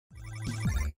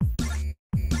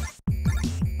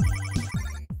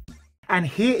And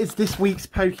here is this week's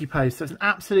PokePost. So it's an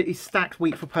absolutely stacked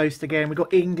week for post again. We've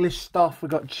got English stuff,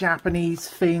 we've got Japanese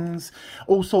things,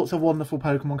 all sorts of wonderful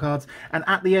Pokemon cards. And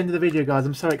at the end of the video, guys,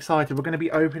 I'm so excited. We're going to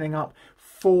be opening up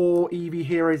 4 Eevee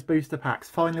Heroes booster packs.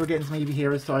 Finally, we're getting some Eevee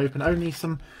Heroes to open. Only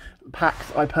some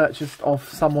packs I purchased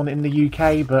off someone in the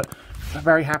UK, but I'm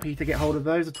very happy to get hold of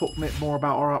those. I'll talk a bit more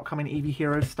about our upcoming Eevee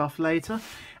Heroes stuff later.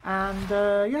 And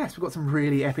yes, we've got some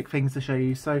really epic things to show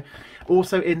you. So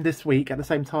also in this week, at the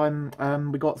same time,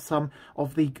 we got some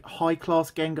of the high-class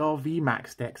Gengar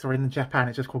VMAX decks, or in Japan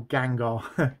it's just called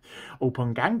Gengar.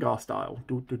 Open Gengar style.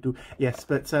 Yes,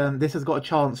 but this has got a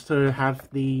chance to have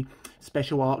the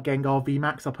special art Gengar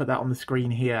VMAX. I'll put that on the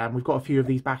screen here. And we've got a few of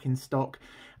these back in stock.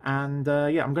 And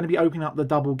yeah, I'm going to be opening up the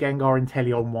double Gengar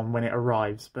Inteleon one when it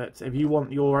arrives. But if you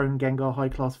want your own Gengar High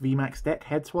Class VMAX deck,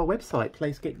 head to our website,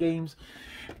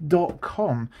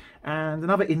 PlaySkapeGames.com. And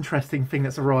another interesting thing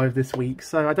that's arrived this week.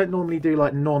 So I don't normally do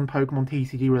like non-Pokemon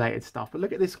TCG related stuff, but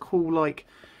look at this cool like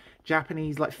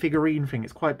Japanese like figurine thing.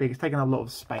 It's quite big. It's taking a lot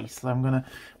of space. So what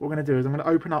we're gonna do is I'm gonna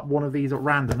open up one of these at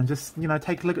random and just, you know,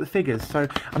 take a look at the figures. So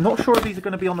I'm not sure if these are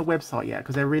going to be on the website yet,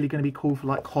 because they're really going to be cool for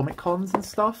like Comic Cons and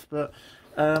stuff. But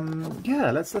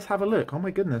yeah, let's have a look. Oh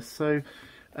my goodness. So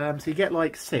so you get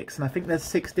like 6, and I think there's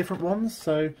 6 different ones.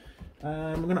 So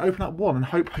I'm gonna open up one and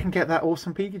hope I can get that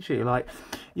awesome Pikachu. Like,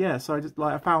 yeah, so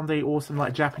I found a awesome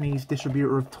like Japanese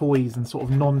distributor of toys and sort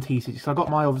of non-TCG. So I got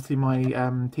obviously my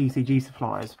TCG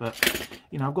suppliers, but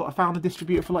you know, I found a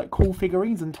distributor for like cool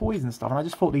figurines and toys and stuff, and I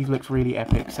just thought these looked really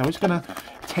epic. So we're just gonna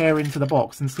tear into the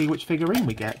box and see which figurine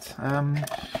we get.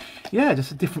 Yeah, just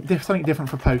something different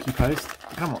for PokePost.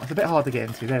 Come on, it's a bit hard to get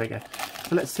into. There we go.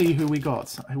 So let's see who we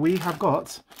got. We have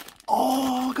got,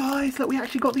 oh guys, look, we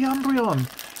actually got the Umbreon.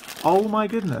 Oh my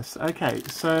goodness. Okay,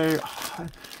 so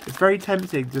it's very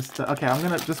tempting just to, okay, I'm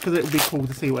gonna, just because it would be cool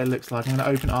to see what it looks like, I'm gonna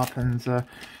open it up. And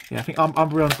yeah, I think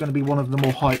Umbreon's going to be one of the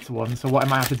more hyped ones. So what I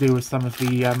might have to do with some of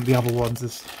the other ones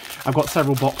is, I've got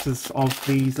several boxes of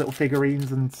these little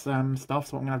figurines and stuff.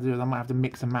 So what I'm going to do is I might have to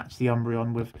mix and match the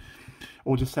Umbreon with,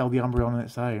 or just sell the Umbreon on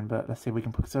its own. But let's see if we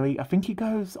can put, so I think he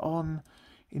goes on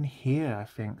in here, I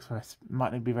think. So it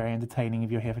might not be very entertaining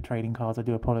if you're here for trading cards. I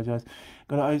do apologise.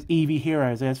 Got those Eevee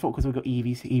Heroes. I just thought, because we've got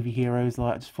Eevee Heroes,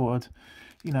 like I just thought I'd,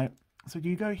 you know. So do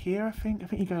you go here? I think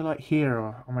you go like here.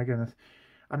 Or, oh my goodness,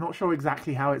 I'm not sure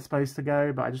exactly how it's supposed to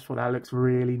go, but I just thought that looks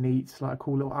really neat, like a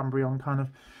cool little Umbreon kind of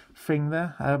thing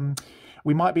there.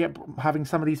 We might be having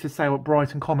some of these for sale at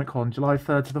Brighton Comic Con, July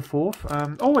 3rd to the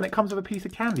 4th. Oh, and it comes with a piece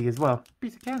of candy as well.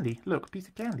 Piece of candy. Look, piece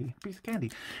of candy. Piece of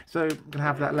candy. So I'm going to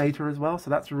have that later as well. So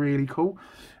that's really cool.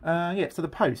 Yeah, so the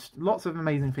post. Lots of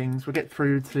amazing things. We'll get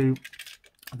through to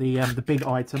the big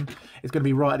item. Is going to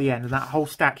be right at the end. And that whole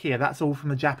stack here, that's all from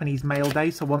the Japanese mail day.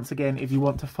 So once again, if you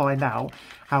want to find out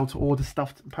how to order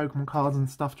stuffed Pokemon cards and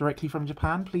stuff directly from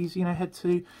Japan, please, you know, head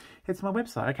to my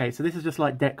website. Okay, so this is just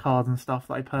like deck cards and stuff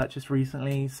that I purchased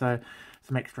recently. So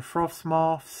some extra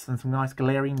Frostmoths and some nice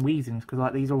Galarian Weezings, because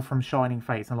like these are all from Shining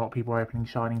Fates, and a lot of people are opening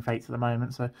Shining Fates at the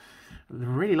moment. So I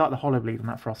really like the Holobleed on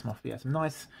that Frostmoth. But yeah, some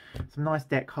nice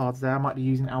deck cards there. I might be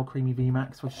using Alcremie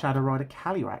VMAX with Shadow Rider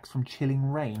Calyrex from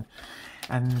Chilling Reign.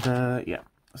 And yeah,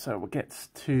 so we'll get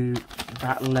to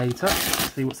that later.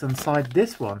 Let's see what's inside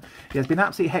this one. Yeah, it's been an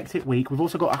absolutely hectic week. We've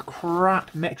also got a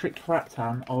metric crap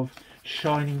ton of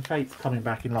Shining Fates coming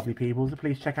back in, lovely people. So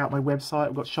please check out my website.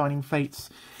 We've got Shining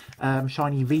Fates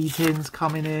shiny V tins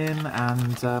coming in,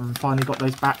 and finally got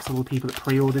those back. So all the people that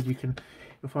pre-ordered, you'll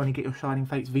finally get your Shining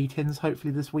Fates V tins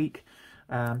hopefully this week.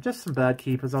 Just some bird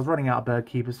keepers. I was running out of bird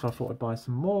keepers, so I thought I'd buy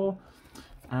some more.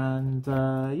 And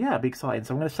yeah, it'll be exciting.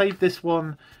 So I'm going to save this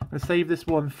one. I'm going to save this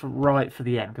one for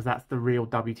the end, because that's the real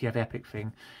WTF epic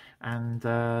thing. And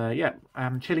yeah,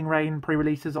 Chilling Reign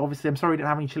pre-releases. Obviously, I'm sorry I didn't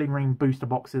have any Chilling Reign booster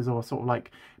boxes or sort of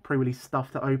like pre-release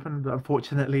stuff to open, but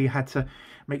unfortunately had to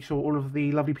make sure all of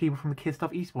the lovely people from the Kids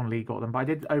Stuff Eastbourne League got them. But I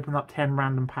did open up 10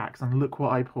 random packs, and look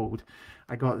what I pulled.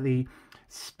 I got the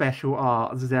special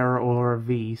art Zeraora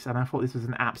V's, and I thought this was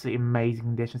an absolutely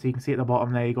amazing addition. So you can see at the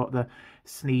bottom there, you got the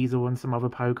Sneasel and some other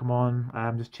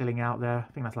Pokemon just chilling out there.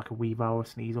 I think that's like a Weavile or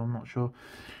Sneasel, I'm not sure.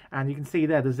 And you can see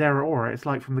there the Zeraora. It's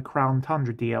like from the Crown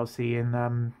Tundra DLC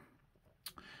in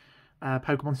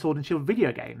Pokemon Sword and Shield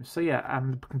video games. So yeah,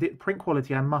 the print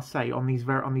quality, I must say, on these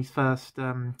first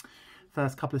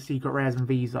couple of secret rares and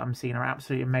V's that I'm seeing are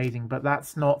absolutely amazing. But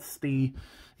that's not the,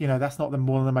 you know, that's not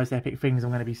one of the most epic things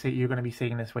you're going to be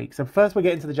seeing this week. So first we're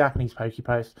getting to the Japanese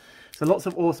PokePost. So lots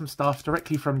of awesome stuff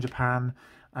directly from Japan.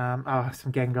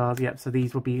 Some Gengars, yep. So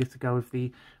these will be to go with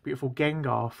the beautiful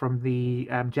Gengar from the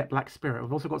Jet Black Spirit.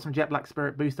 We've also got some Jet Black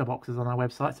Spirit booster boxes on our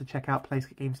website, so check out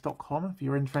PlaySkape if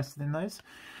you're interested in those.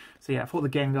 So yeah, I thought the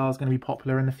Gengar is going to be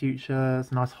popular in the future.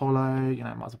 It's a nice holo, you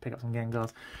know, might as well pick up some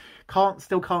Gengars.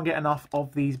 Still can't get enough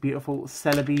of these beautiful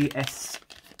Celebi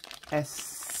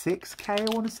S6K,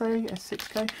 I want to say,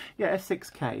 S6K? Yeah,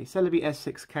 S6K. Celebi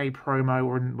S6K promo,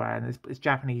 or it's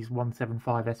Japanese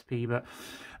 175 SP, but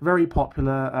very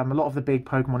popular. A lot of the big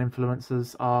Pokemon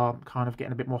influencers are kind of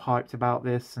getting a bit more hyped about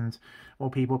this, and more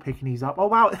people picking these up. Oh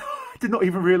wow, I did not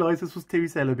even realise this was 2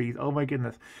 Celebis. Oh my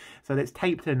goodness. So it's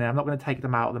taped in there. I'm not going to take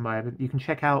them out at the moment. You can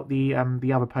check out the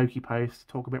other PokePost to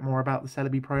talk a bit more about the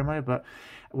Celebi promo, but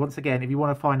once again, if you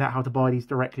want to find out how to buy these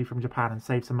directly from Japan and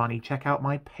save some money, check out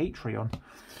my Patreon.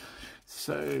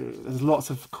 So there's lots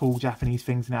of cool Japanese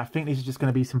things now. I think these are just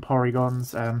going to be some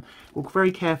Porygons. We'll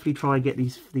very carefully try and get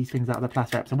these things out of the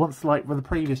plastic wrap. So once, like with the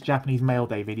previous Japanese Mail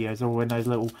Day videos, or in those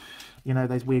little, you know,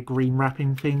 those weird green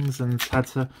wrapping things, and had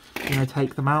to, you know,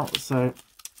 take them out. So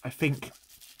I think,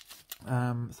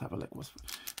 let's have a look. I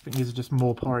think these are just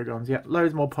more Porygons. Yeah,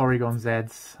 loads more Porygon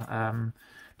Zs.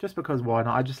 Just because why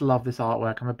not? I just love this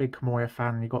artwork. I'm a big Kamoya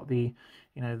fan. You've got the,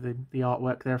 you know, the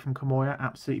artwork there from Kamoya,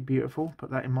 absolutely beautiful.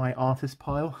 Put that in my artist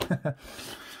pile.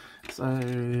 So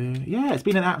yeah, it's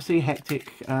been an absolutely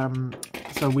hectic.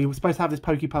 So we were supposed to have this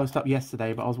PokePost up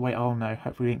yesterday, but I was waiting. Oh no,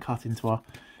 hopefully we didn't cut into our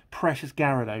precious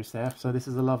Gyarados there. So this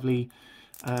is a lovely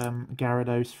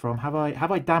Gyarados from. Have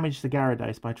I damaged the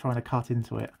Gyarados by trying to cut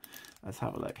into it? Let's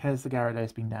have a look. Has the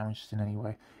Gyarados been damaged in any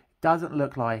way? Doesn't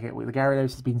look like it. The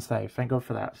Gyarados has been saved. Thank God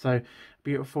for that. So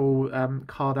beautiful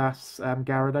Cardass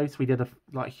Gyarados. We did a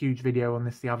huge video on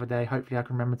this the other day. Hopefully I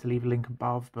can remember to leave a link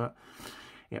above. But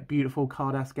yeah, beautiful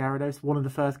Cardass Gyarados. One of the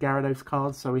first Gyarados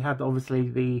cards. So we had obviously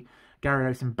the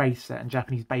Gyarados in base set and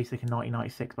Japanese basic in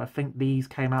 1996. But I think these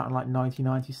came out in like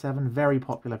 1997. Very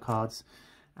popular cards.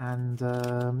 And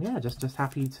yeah, just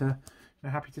happy to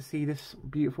see this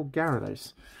beautiful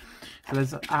Gyarados. So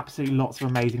there's absolutely lots of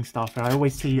amazing stuff there. I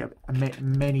always see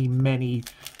many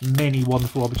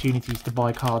wonderful opportunities to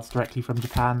buy cards directly from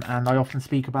Japan, and I often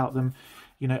speak about them,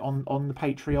 you know, on the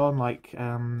Patreon, like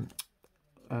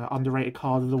underrated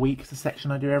card of the week. It's a section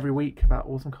I do every week about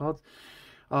awesome cards.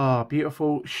 Ah,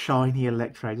 beautiful shiny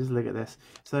Electrode. Just look at this.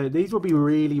 So these will be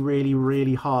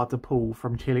really hard to pull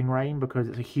from Chilling Reign because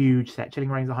it's a huge set. Chilling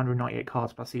Reign's 198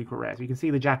 cards plus secret rares. You can see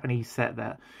the Japanese set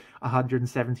there,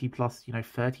 170 plus, you know,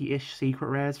 30-ish secret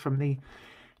rares from the,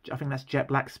 I think that's Jet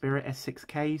Black Spirit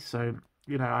S6K. So,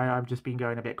 you know, I've just been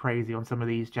going a bit crazy on some of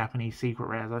these Japanese secret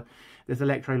rares. This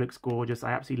Electrode looks gorgeous.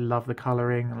 I absolutely love the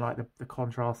colouring and like the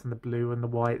contrast and the blue and the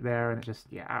white there, and it just,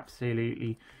 yeah,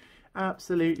 absolutely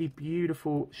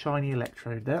beautiful shiny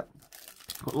Electrode there.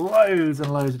 Got loads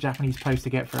and loads of Japanese posts to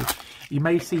get through. You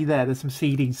may see there's some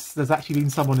CDs. There's actually been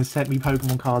someone who sent me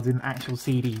Pokemon cards in actual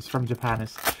CDs from Japan.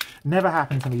 It's never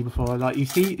happened to me before. Like you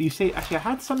see. Actually, I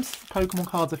had some Pokemon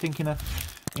cards, I think, in a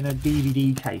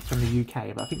DVD case from the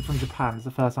UK, but I think from Japan it's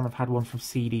the first time I've had one from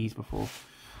CDs before.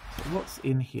 So what's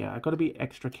in here? I've got to be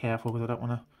extra careful because I don't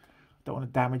want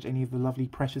to damage any of the lovely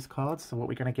precious cards. So what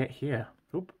we're going to get here?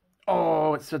 Oop.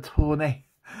 Oh, it's a Tornado.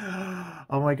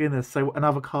 Oh my goodness. So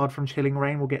another card from Chilling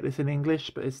Reign. We'll get this in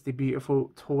English, but it's the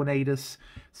beautiful Tornadus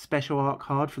special art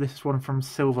card. For this one from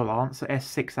Silverlance, so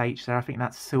S6H there. I think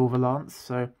that's Silverlance.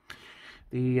 So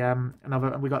the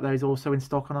we got those also in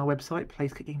stock on our website,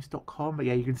 PlaySkape. But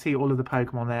yeah, you can see all of the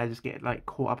Pokemon there just get like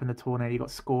caught up in the tornado. You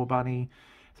got Score Bunny.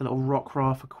 It's a little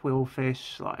Rockruff, a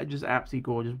Quillfish. Like just absolutely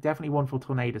gorgeous. Definitely one for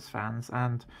Tornadus fans.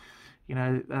 And you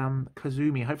know,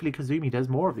 Kazumi. Hopefully Kazumi does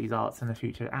more of these arts in the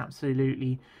future.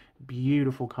 Absolutely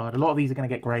beautiful card. A lot of these are going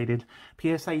to get graded.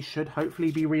 PSA should hopefully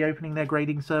be reopening their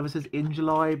grading services in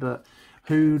July, but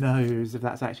who knows if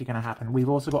that's actually going to happen. We've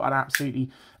also got an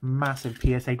absolutely massive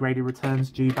PSA graded returns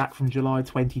due back from July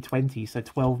 2020. So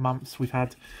 12 months we've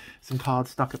had some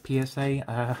cards stuck at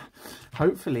PSA.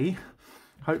 Hopefully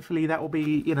that will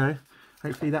be, you know,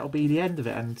 hopefully that will be the end of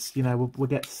it, and you know we'll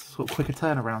get sort of quicker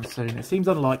turnaround soon. It seems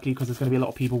unlikely because there's going to be a lot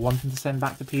of people wanting to send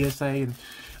back to PSA and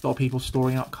a lot of people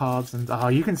storing up cards. And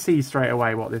you can see straight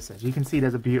away what this is. You can see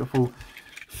there's a beautiful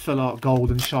full art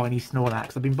gold and shiny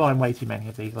Snorlax. I've been buying way too many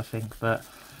of these, I think, but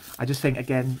I just think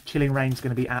again Chilling Reign's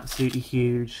going to be absolutely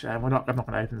huge. I'm not going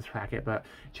to open this packet, but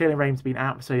Chilling Reign's been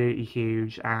absolutely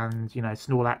huge, and you know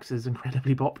Snorlax is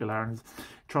incredibly popular. And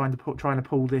trying to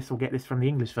pull this or get this from the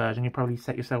English version, you'll probably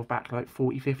set yourself back like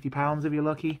 £40–50 if you're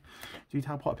lucky, due to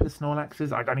how popular Snorlax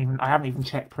is. I haven't even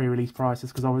checked pre-release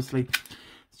prices because obviously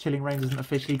Chilling Reign doesn't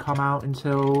officially come out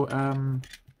until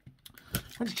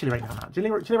When does Chili Rain come out? Chili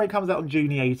Rain comes out on June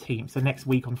the 18th, so next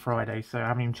week on Friday. So I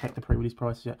haven't even checked the pre-release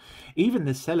prices yet. Even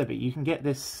this Celebi, you can get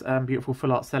this beautiful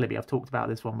full art Celebi. I've talked about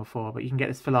this one before, but you can get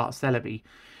this full art Celebi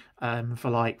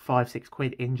for like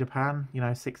 £5-6 in Japan. You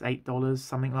know, $6-8,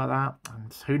 something like that.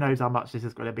 And who knows how much this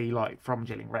is going to be like from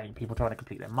Chili Rain. People trying to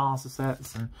complete their master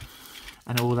sets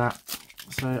and all that.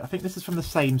 So I think this is from the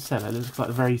same seller. It looks like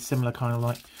a very similar kind of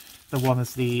like the one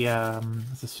as the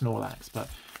Snorlax, but.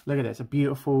 Look at this, a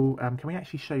beautiful, can we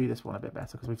actually show you this one a bit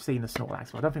better? Because we've seen the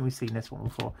Snorlax, but I don't think we've seen this one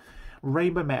before.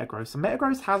 Rainbow Metagross. So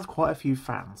Metagross has quite a few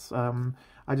fans.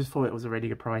 I just thought it was a really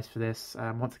good price for this.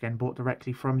 Once again, bought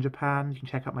directly from Japan. You can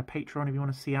check out my Patreon if you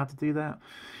want to see how to do that.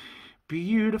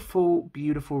 Beautiful,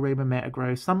 beautiful Rainbow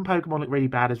Metagross. Some Pokemon look really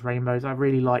bad as rainbows. I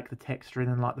really like the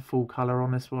texturing and like the full colour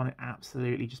on this one. It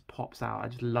absolutely just pops out. I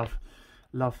just love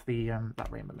the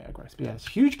that Rainbow Metagross. But yeah, it's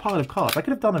a huge pile of cards. I could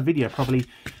have done a video probably.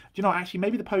 Do you know, actually,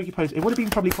 maybe the PokePost, it would have been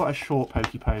probably quite a short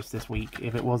PokePost this week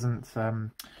if it wasn't for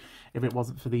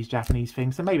these Japanese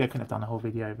things. So maybe I couldn't have done a whole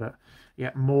video, but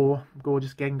yeah, more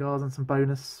gorgeous Gengars and some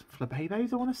bonus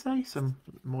Flabébés, I want to say. Some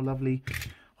more lovely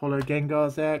holo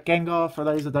Gengars there. Gengar, for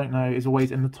those that don't know, is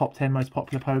always in the top 10 most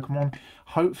popular Pokemon.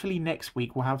 Hopefully next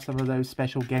week we'll have some of those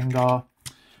special Gengar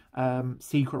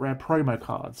secret rare promo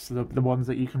cards, so the ones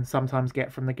that you can sometimes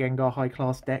get from the Gengar high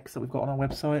class decks that we've got on our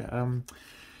website.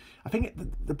 I think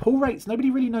the pull rates,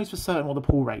 nobody really knows for certain what the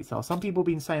pull rates are. Some people have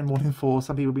been saying 1 in 4,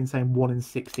 some people have been saying 1 in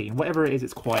 16. Whatever it is,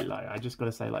 it's quite low. I just got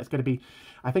to say, like, it's going to be,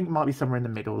 I think it might be somewhere in the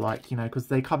middle, like, you know, because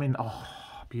they come in, oh,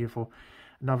 beautiful.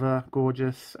 Another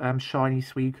gorgeous shiny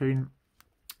Suicune.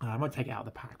 I might take it out of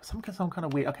the pack, but some kind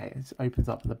of weird. Okay, it opens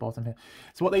up at the bottom here.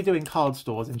 So what they do in card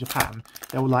stores in Japan,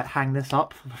 they'll like hang this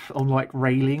up on like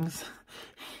railings.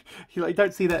 You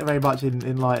don't see that very much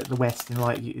in like the West, in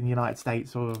the United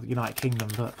States or United Kingdom,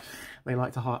 but they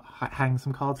like to hang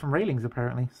some cards from railings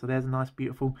apparently. So there's a nice,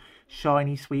 beautiful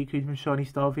shiny Suicune from Shiny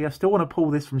Star V. I still want to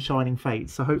pull this from Shining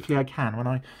Fates, so hopefully I can when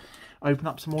I open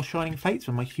up some more Shining Fates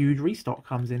when my huge restock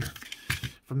comes in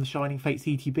from the Shining Fates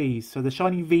ETBs. So the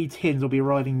Shining V tins will be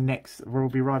arriving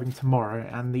tomorrow,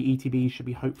 and the ETBs should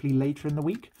be hopefully later in the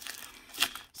week.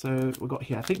 So we've got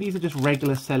here, I think these are just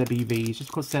regular Celebi Vs,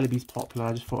 just because Celebi's popular.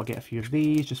 I just thought I'd get a few of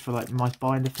these, just for like nice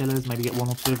binder fillers, maybe get 1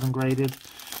 or 2 of them graded.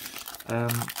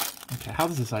 Okay, how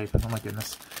does this open? Oh my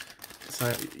goodness.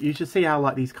 So you should see how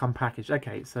like these come packaged.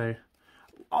 Okay, so,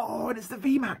 oh, and it's the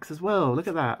VMAX as well. Look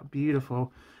at that,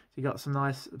 beautiful. So you got some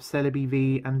nice Celebi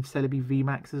V and Celebi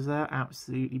VMAXs there.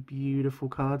 Absolutely beautiful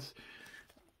cards.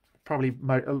 Probably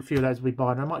a few of those will be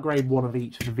binder. I might grade 1 of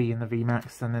each of the V and the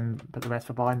VMAX and then put the rest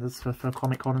for binders for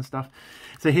Comic Con and stuff.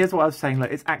 So here's what I was saying.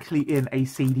 Look, it's actually in a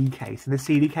CD case, and the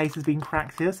CD case has been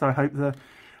cracked here. So I hope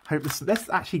let's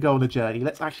actually go on a journey.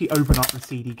 Let's actually open up the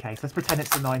CD case. Let's pretend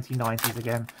it's the 1990s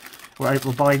again. We're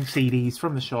buying CDs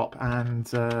from the shop and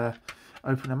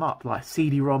open them up. Like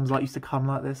CD-ROMs like used to come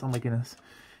like this. Oh my goodness.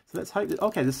 So let's hope that,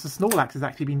 okay, this Snorlax has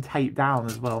actually been taped down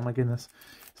as well. Oh my goodness.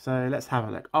 So let's have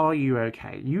a look. Are you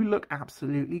okay? You look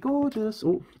absolutely gorgeous.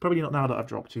 Oh, probably not now that I've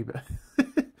dropped you, but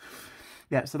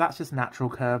yeah. So that's just natural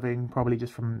curving, probably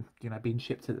just from, you know, being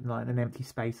shipped to like an empty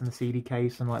space in the CD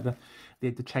case, and like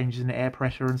the changes in the air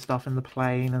pressure and stuff in the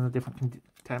plane, and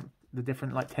the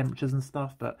different like temperatures and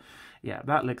stuff. But yeah,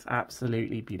 that looks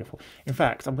absolutely beautiful. In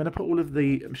fact, I'm going to put all of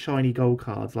the shiny gold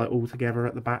cards like all together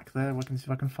at the back there. I can see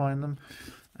if I can find them.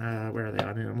 Where are they?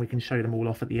 I mean, we can show them all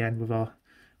off at the end with our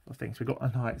things we got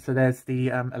tonight. So there's the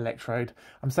Electrode.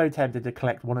 I'm so tempted to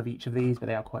collect 1 of each of these, but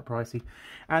they are quite pricey.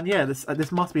 And yeah,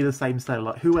 this must be the same seller.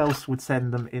 Like, who else would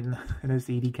send them in a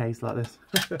CD case like this?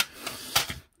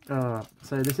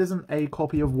 So this isn't a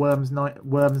copy of Worms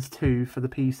 2 for the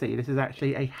PC. This is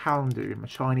actually a Houndoom, a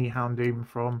shiny Houndoom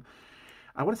from,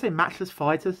 I want to say Matchless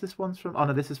Fighters. This one's from, oh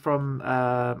no, this is from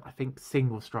I think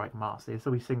Single Strike Master. This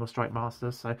will be Single Strike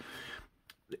Master. So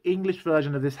the English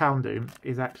version of this Houndoom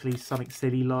is actually something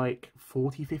silly like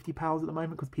 £40-50 at the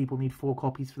moment, because people need 4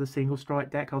 copies for the Single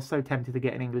Strike deck. I was so tempted to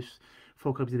get an English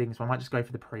 4 copies of the English one. I might just go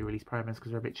for the pre-release promos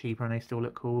because they're a bit cheaper and they still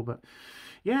look cool. But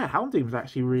yeah, Houndoom's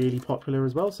actually really popular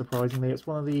as well, surprisingly. It's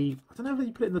one of the, I don't know if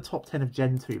you put it in the top 10 of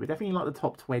Gen 2, but definitely like the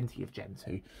top 20 of Gen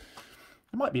 2.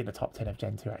 It might be in the top 10 of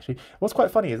Gen 2, actually. What's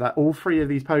quite funny is that all 3 of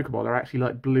these Pokemon are actually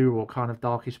like blue or kind of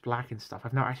darkish black and stuff.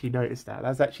 I've not actually noticed that.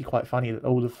 That's actually quite funny that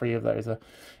all the 3 of those are,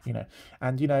 you know.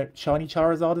 And, you know, Shiny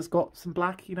Charizard has got some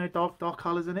black, you know, dark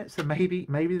colours in it. So maybe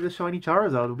the Shiny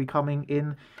Charizard will be coming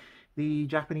in the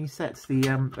Japanese sets.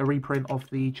 A reprint of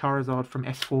the Charizard from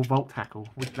S4 Volt Tackle.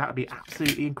 That would be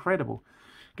absolutely incredible.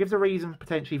 Gives a reason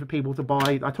potentially for people to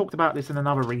buy. I talked about this in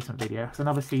another recent video. It's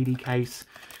another CD case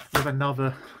with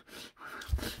another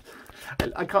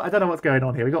I don't know what's going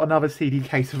on here. We got another CD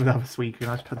case of another Suicune.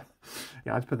 I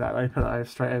just put that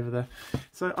straight over there.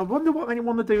 So I wonder what they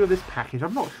want to do with this package.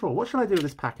 I'm not sure. What should I do with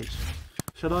this package?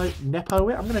 Should I Nepo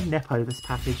it? I'm going to Nepo this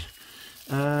package.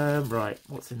 Right,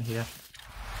 what's in here?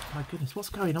 My goodness, what's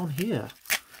going on here?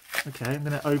 Okay, I'm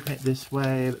going to open it this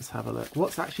way. Let's have a look.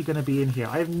 What's actually going to be in here?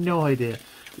 I have no idea.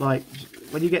 Like,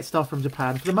 when you get stuff from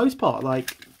Japan, for the most part,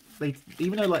 like,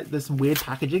 even though like there's some weird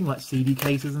packaging, like CD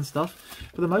cases and stuff,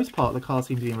 for the most part, the card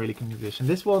seems to be in really good condition.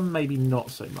 This one, maybe not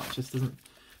so much. This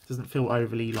doesn't feel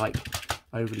overly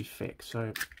thick.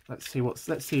 So let's see what's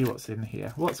in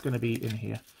here. What's going to be in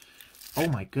here? Oh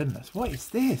my goodness, what is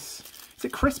this? Is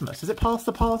it Christmas? Is it past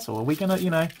the parcel? Are we going to, you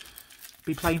know,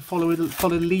 be playing follow the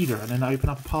leader and then open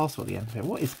up a parcel at the end of it?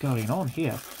 What is going on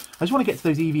here? I just want to get to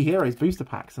those Eevee Heroes booster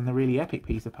packs and the really epic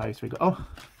piece of post we got. Oh,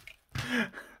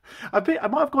 I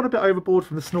might have gone a bit overboard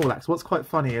from the Snorlax. What's quite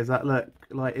funny is that, look,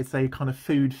 like it's a kind of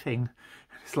food thing.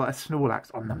 It's like a Snorlax.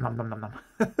 Oh, nom nom nom nom nom.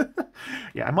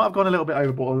 Yeah, I might have gone a little bit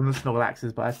overboard on the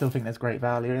Snorlaxes, but I still think there's great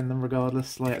value in them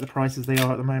regardless, like the prices they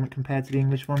are at the moment compared to the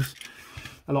English ones.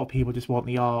 A lot of people just want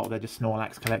the art, or they're just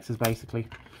Snorlax collectors basically.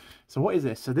 So what is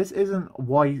this? So this isn't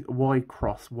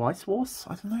Y-Source?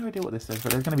 I have no idea what this is,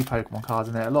 but there's going to be Pokemon cards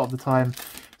in there. A lot of the time,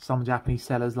 some Japanese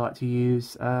sellers like to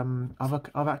use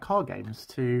other card games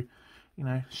to, you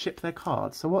know, ship their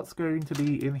cards. So what's going to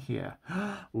be in here?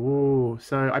 Oh,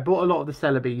 so I bought a lot of the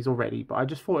Celebies already, but I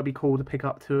just thought it'd be cool to pick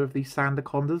up 2 of these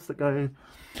Sandacondas that go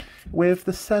with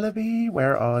the Celebi.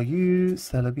 Where are you,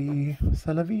 Celebi?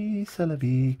 Celebi,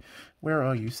 Celebi. Where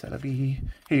are you, Celebi?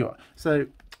 Here you are. So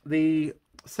the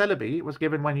Celebi was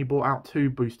given when you bought out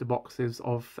 2 booster boxes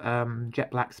of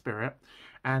Jet Black Spirit,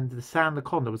 and the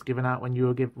Sandaconda was given out when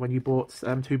you bought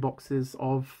 2 boxes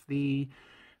of the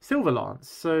Silver Lance.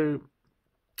 So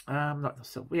not the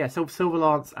Silver, yeah, Silver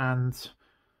Lance and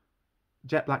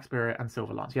Jet Black Spirit and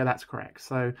Silver Lance. Yeah, that's correct.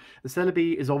 So the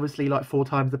Celebi is obviously like 4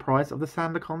 times the price of the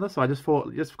Sandaconda. So I just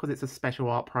thought, just because it's a special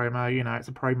art promo, you know, it's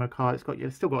a promo card,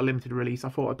 it's still got a limited release, I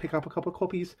thought I'd pick up a couple of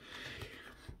copies,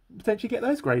 potentially get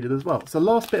those graded as well. So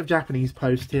last bit of Japanese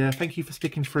post here. Thank you for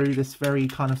sticking through this very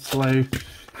kind of slow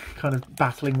kind of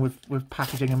battling with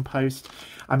packaging and post.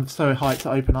 I'm so hyped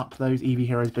to open up those Eevee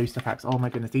Heroes booster packs. Oh my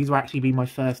goodness, these will actually be my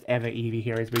first ever Eevee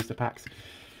Heroes booster packs.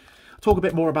 I'll talk a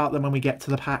bit more about them when we get to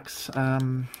the packs, yeah,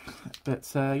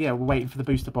 we're waiting for the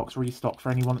booster box restock for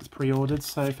anyone that's pre-ordered.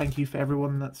 So thank you for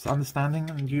everyone that's understanding,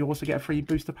 and you also get a free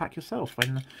booster pack yourself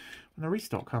when the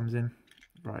restock comes in.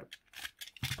 Right,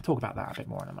 I'll talk about that a bit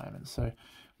more in a moment. So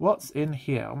what's in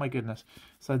here? Oh my goodness.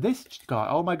 So this guy,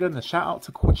 oh my goodness, shout out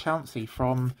to Chansey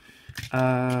from the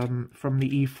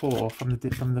E4,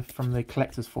 from the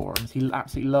collectors forums. He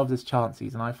absolutely loves his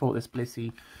Chanseys, and I thought this Blissey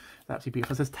is absolutely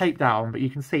beautiful. It says tape down, but you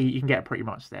can see, you can get it pretty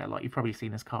much there. Like, you've probably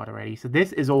seen this card already. So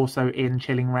this is also in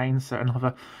Chilling Reign, so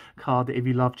another card that if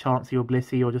you love Chansey or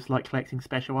Blissey or just like collecting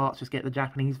special arts, just get the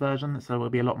Japanese version. So it'll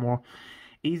be a lot more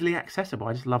easily accessible.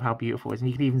 I just love how beautiful it is, and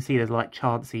you can even see there's like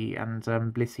Chansey and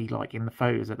Blissey like in the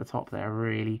photos at the top there.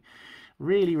 Really,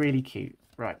 really, really cute.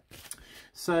 Right.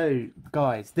 So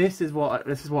guys, this is what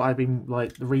I've been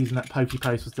like, the reason that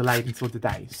PokePost was delayed until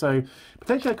today. So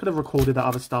potentially I could have recorded that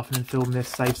other stuff and then filmed this,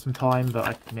 save some time,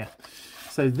 but yeah.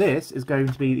 So this is going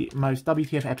to be the most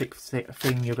WTF epic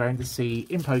thing you're going to see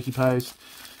in PokePost.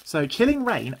 So Chilling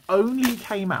Reign only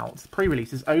came out,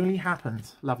 pre-releases only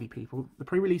happened, lovely people, the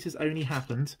pre-releases only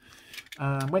happened,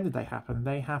 when did they happen?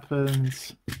 They happened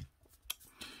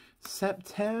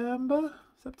September?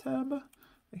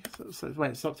 So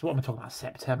what am I talking about?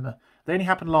 September. They only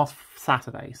happened last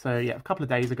Saturday, so yeah, a couple of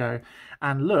days ago.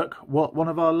 And look what one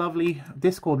of our lovely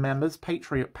Discord members,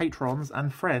 patrons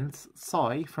and friends,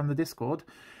 Sai from the Discord,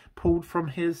 pulled from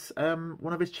his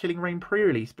one of his Chilling Reign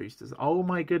pre-release boosters. Oh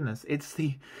my goodness,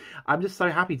 I'm just so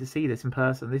happy to see this in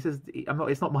person. This is,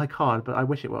 it's not my card, but I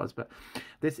wish it was. But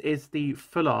this is the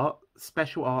full art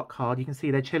special art card. You can see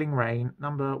they're Chilling Reign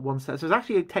number 1 set. So it's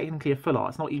actually technically a full art.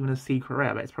 It's not even a secret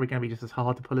rare, but it's probably going to be just as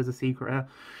hard to pull as a secret rare.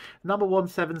 Number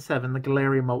 177, the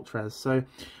Galarian Moltres. So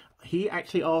he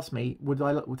actually asked me,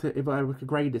 if I could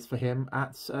grade this for him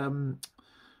at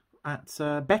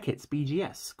Beckett's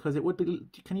BGS, because it would be,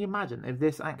 can you imagine if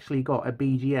this actually got a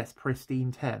BGS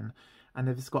pristine 10, and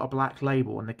if it's got a black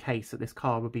label in the case, that this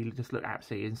card would be, just look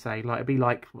absolutely insane. Like, it'd be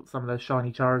like some of those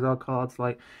shiny Charizard cards,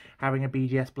 like having a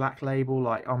BGS black label,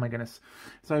 like, oh my goodness.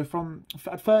 So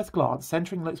at first glance,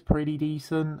 centering looks pretty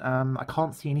decent. I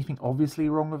can't see anything obviously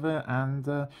wrong with it,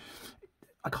 and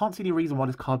I can't see any reason why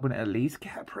this card wouldn't at least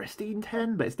get a pristine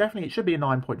 10, but it should be a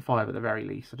 9.5 at the very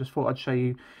least. I just thought I'd show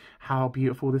you how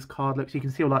beautiful this card looks. You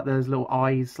can see all like those little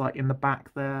eyes like in the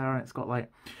back there, and it's got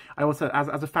like, I also,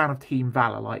 as a fan of Team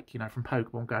Valor, like, you know, from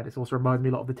Pokemon Go, this also reminds me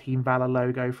a lot of the Team Valor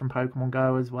logo from Pokemon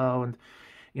Go as well. And,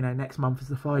 you know, next month is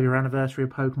the 5-year anniversary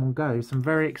of Pokemon Go, so I'm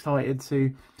very excited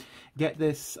to get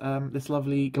this this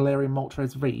lovely Galarian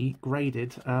Moltres V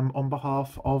graded on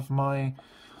behalf of my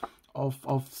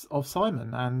of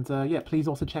Simon. And yeah, please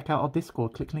also check out our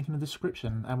Discord, click link in the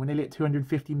description, and we're nearly at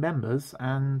 250 members,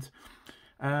 and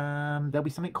there'll be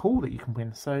something cool that you can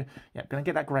win. So yeah, gonna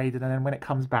get that graded, and then when it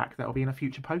comes back, that'll be in a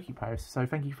future PokePost. So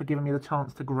thank you for giving me the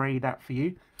chance to grade that for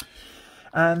you.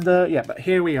 And yeah, but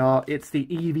here we are. It's the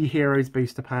Eevee Heroes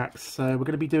booster packs. So we're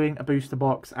going to be doing a booster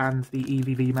box and the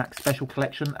Eevee VMAX special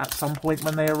collection at some point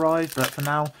when they arrive. But for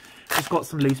now, just got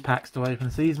some loose packs to open.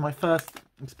 So these are my first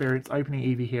experience opening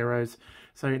Eevee Heroes.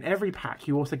 So in every pack,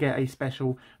 you also get a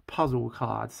special puzzle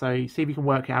card. So see if you can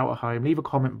work it out at home. Leave a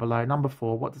comment below. Number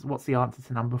 4. What's the answer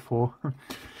to number 4?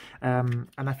 And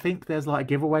I think there's like a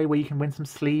giveaway where you can win some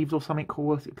sleeves or something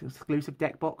cool, exclusive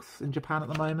deck box in Japan at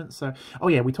the moment. So, oh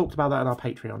yeah, we talked about that on our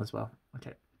Patreon as well.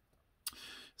 Okay.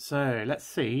 So let's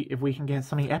see if we can get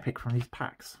something epic from these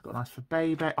packs. Got a nice for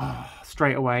baby. Oh,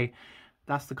 straight away.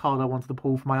 That's the card I wanted to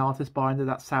pull for my artist binder.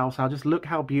 That's Salsal. Just look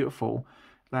how beautiful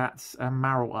that's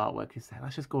Marrow artwork is there.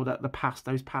 That's just got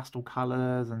those pastel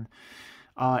colours, and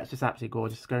oh, it's just absolutely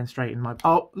gorgeous. It's going straight in my...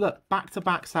 Oh, look,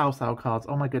 back-to-back Salsal cards.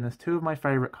 Oh my goodness, 2 of my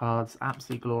favourite cards.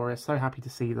 Absolutely glorious. So happy to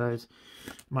see those.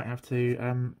 Might have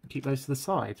to keep those to the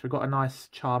side. We've got a nice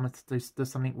Charmer to do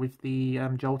something with the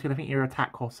Jolteon. I think your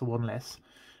attack costs are 1 less.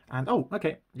 And, oh,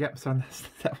 okay, yep, so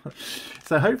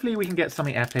hopefully we can get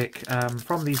something epic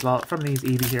from these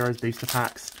Eevee Heroes booster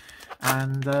packs.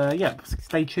 And yeah,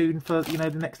 stay tuned for, you know,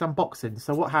 the next unboxing.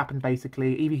 So what happened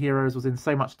basically, Eevee Heroes was in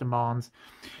so much demand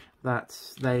that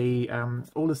they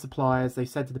all the suppliers, they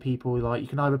said to the people, like, you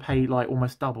can either pay like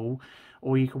almost double,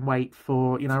 or you can wait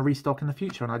for, you know, a restock in the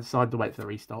future. And I decided to wait for the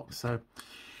restock, so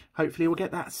hopefully we'll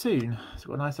get that soon. So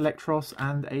we've got a nice Electros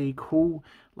and a cool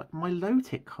like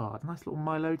Milotic card. Nice little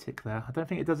Milotic there. I don't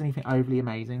think it does anything overly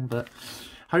amazing, but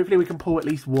hopefully we can pull at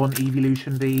least one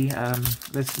Evolution V.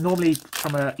 There's normally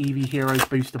from a Eevee Heroes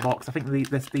booster box. I think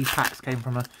these packs came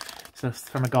from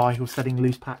a guy who was selling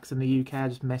loose packs in the UK. I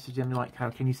just messaged him like, how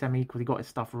can you send me? Because he got his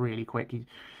stuff really quick.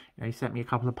 He sent me a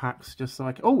couple of packs just so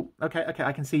I can... Oh, okay,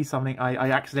 I can see something.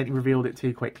 I accidentally revealed it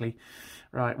too quickly.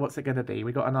 Right, what's it going to be?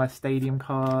 We got a nice Stadium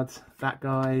card. That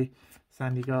guy,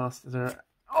 Sandy Gast.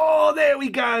 Oh, there we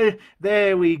go.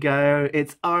 There we go.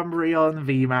 It's Umbreon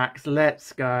VMAX.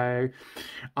 Let's go.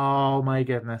 Oh my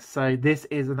goodness. So this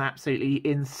is an absolutely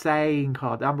insane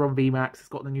card. The Umbreon VMAX has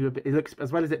got the new... It looks,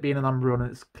 as well as it being an Umbreon,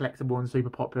 and it's collectible and super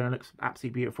popular, and it looks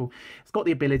absolutely beautiful. It's got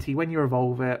the ability, when you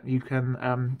evolve it, you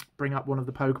can bring up one of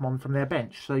the Pokemon from their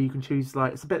bench. So you can choose,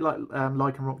 like, it's a bit like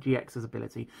Lycanroc GX's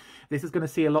ability. This is going to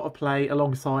see a lot of play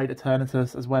alongside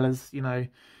Eternatus, as well as, you know,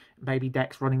 maybe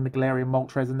decks running the Galarian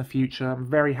Moltres in the future. I'm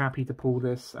very happy to pull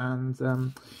this, and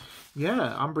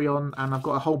yeah, Umbreon, and I've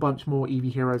got a whole bunch more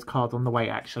Eevee Heroes cards on the way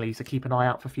actually, so keep an eye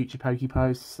out for future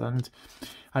PokePosts, and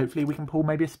hopefully we can pull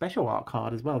maybe a special art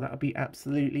card as well. That would be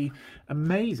absolutely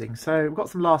amazing. So we've got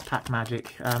some last pack magic,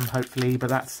 hopefully, but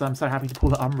that's, I'm so happy to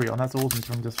pull the Umbreon. That's awesome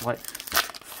from just like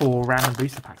 4 random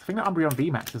booster packs. I think that Umbreon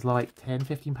VMAX is like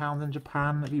 £10–15 in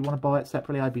Japan if you want to buy it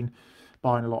separately. I've been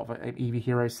buying a lot of Eevee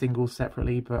Heroes singles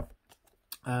separately, but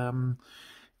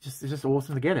it's just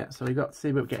awesome to get it. So we got,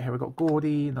 see what we get here. We've got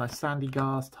Gordy, nice Sandy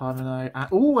Gast, Timino, and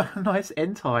oh, a nice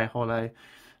Entei holo.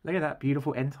 Look at that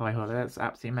beautiful Entei holo. That's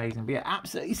absolutely amazing. But yeah,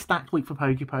 absolutely stacked week for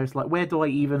PokePost. Like, where do I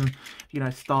even, you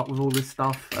know, start with all this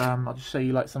stuff? I'll just show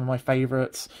you like some of my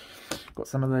favourites. Got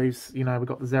some of those, you know, we've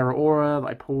got the Zeraora that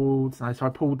I pulled. So I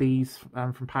pulled these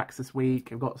from packs this week.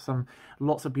 I've got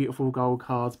lots of beautiful gold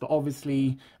cards. But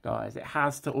obviously, guys, it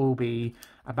has to all be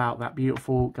about that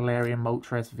beautiful Galarian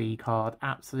Moltres V card.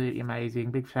 Absolutely amazing.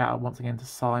 Big shout out once again to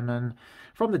Simon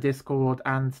from the Discord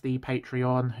and the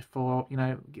Patreon for, you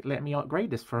know, letting me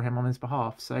upgrade this for him on his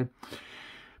behalf. So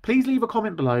please leave a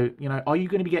comment below. You know, are you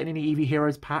going to be getting any Eevee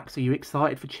Heroes packs? Are you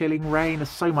excited for Chilling Reign? There's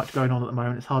so much going on at the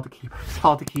moment. It's hard to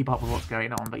keep up with what's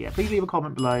going on. But yeah, please leave a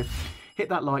comment below. Hit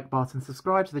that like button,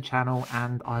 subscribe to the channel,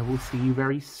 and I will see you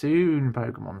very soon,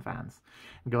 Pokemon fans.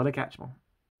 Gotta catch them all.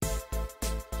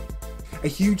 A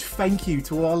huge thank you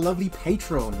to our lovely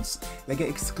patrons. They get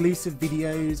exclusive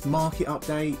videos, market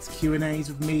updates, Q&As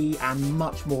with me, and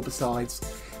much more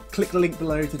besides. Click the link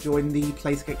below to join the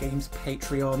PlaySkape Games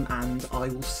Patreon, and I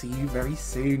will see you very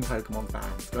soon, Pokemon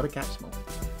fans. Gotta catch them all.